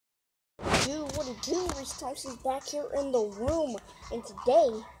What it do? Reese Thompson's back here in the room. And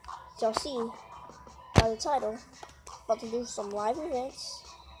today, as y'all see by the title, about to do some live events.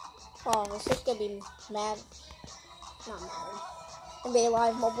 Oh, this is gonna be not Madden. NBA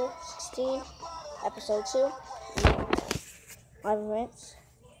Live Mobile 16, Episode 2. Live events.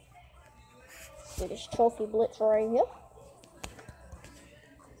 Do this trophy blitz right here.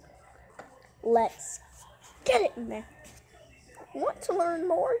 Let's get it, man. Want to learn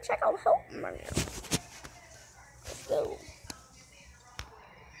more? Check out Help Man. Let's go.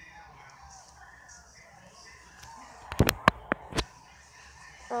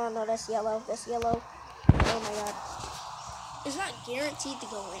 Oh no, that's yellow. That's yellow. Oh my god. It's not guaranteed to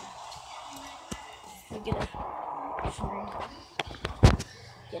go in. You get it.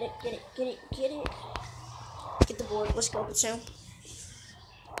 Get it, get it, get it, get it. Get the board. Let's go, Batum.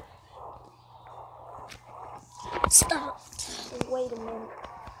 Stop. Wait a minute.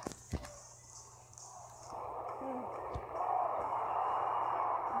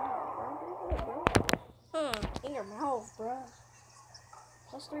 In your mouth, bro.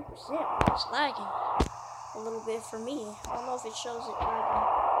 Plus 3%. It's lagging a little bit for me. I don't know if it shows it lagging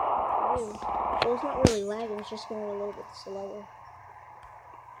for you. Well, it's not really lagging. It's just going a little bit slower.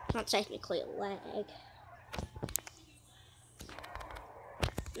 Not technically a lag.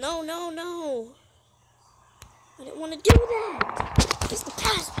 No, no, no. I didn't want to do that. It's the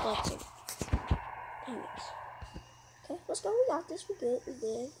pass button. Dang it. Okay, let's go. We got this. We good. We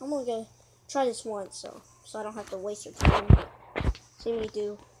good. I'm gonna go try this once, so I don't have to waste your time. See me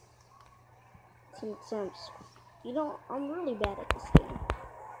do some attempts. You know, I'm really bad at this game.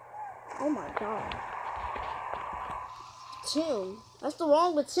 Oh my god. Batum. That's the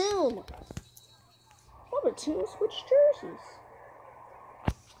wrong Batum. What Batum switched jerseys?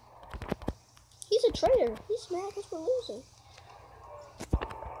 He's a traitor. He's mad because we're losing.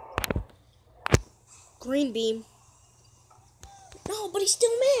 Green beam. No, but he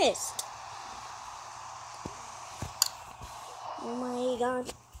still missed. Oh my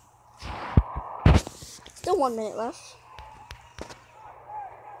god. Still 1 minute left.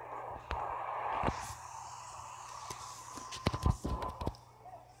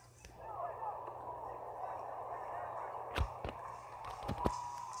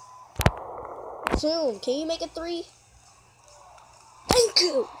 Soon, can you make it 3? Thank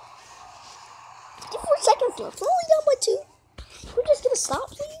you. 54 seconds left. We're only down by 2. Can we just get a stop,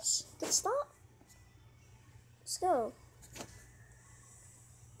 please? Get a stop. Let's go.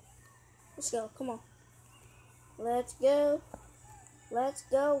 Let's go. Come on. Let's go. Let's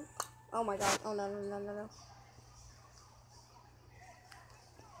go. Oh my god. Oh no, no, no, no, no.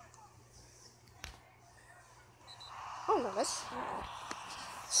 Oh no, that's...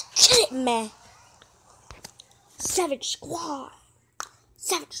 Get it, man. Savage Squad.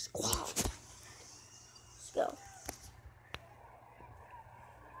 Savage Squad. Let's go.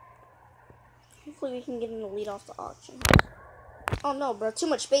 Hopefully we can get in the lead off the auction. Oh no, bro. Too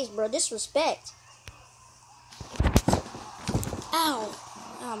much space, bro. Disrespect. Ow.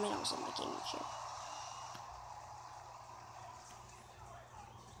 Oh man, I was in my gaming chair.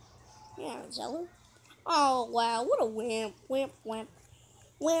 Yeah, Zeller. Oh wow, what a wimp. Wimp, wimp.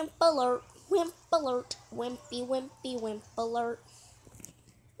 Wimp alert. Wimp alert. Wimpy, wimpy, wimp alert.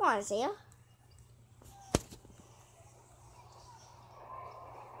 Come on, Isaiah.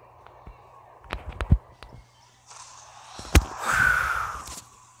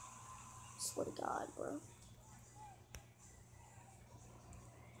 Swear to God, bro.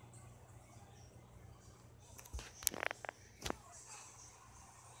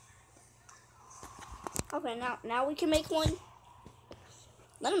 Okay, now we can make one.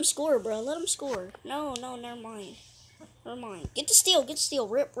 Let him score, bro. Let him score. No, no, never mind. Never mind. Get the steal. Get the steal.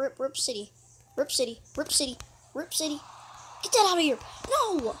 Rip, rip, rip city. Rip city. Rip city. Rip city. Get that out of here.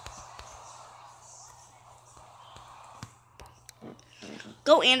 No.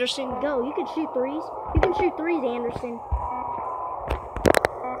 Go, Anderson. Go. You can shoot threes. You can shoot threes, Anderson.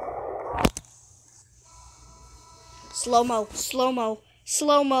 Slow-mo. Slow-mo.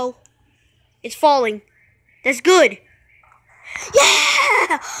 Slow-mo. It's falling. That's good. Yeah!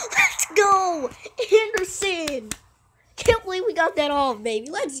 Let's go! Anderson! Can't believe we got that off, baby.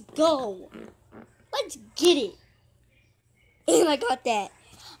 Let's go. Let's get it. And I got that.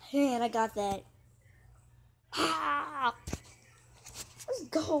 And I got that. Ah! Let's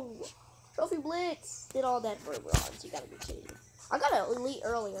go. Trophy blitz. Did all that for bronze. You gotta be kidding me. I got an elite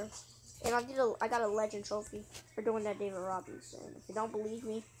earlier. And I got a legend trophy for doing that David Robinson. If you don't believe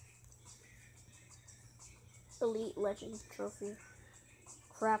me, elite legend trophy.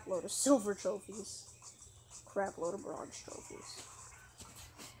 Crap load of silver trophies. Crap load of bronze trophies.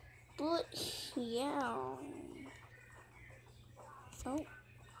 But yeah.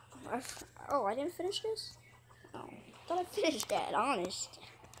 I didn't finish this? Oh, I thought I finished that, honest.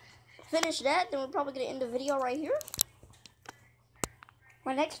 Finish that, then we're probably gonna end the video right here.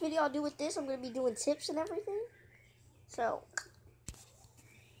 My next video I'll do with this, I'm gonna be doing tips and everything. So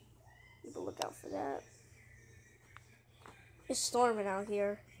keep a lookout for that. It's storming out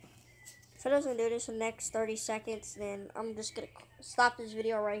here. If it doesn't do this in the next 30 seconds, then I'm just gonna stop this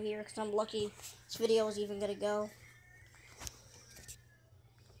video right here because I'm lucky this video is even gonna go.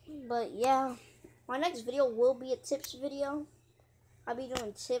 But yeah, my next video will be a tips video. I'll be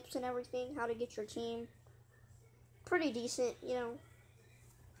doing tips and everything, how to get your team pretty decent, you know,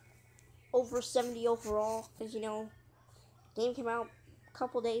 over 70 overall, because, you know, game came out a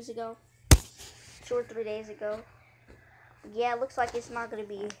couple days ago, 2 or 3 days ago. Yeah, it looks like it's not going to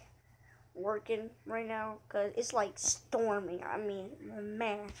be working right now, because it's like storming. I mean,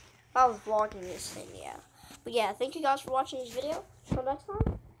 man, if I was vlogging this thing, yeah. But yeah, thank you guys for watching this video. Until next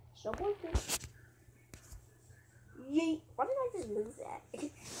time, Showboykin. Yeet. Why did I just lose that?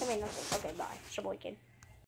 I mean, nothing. Okay, bye. Showboykin.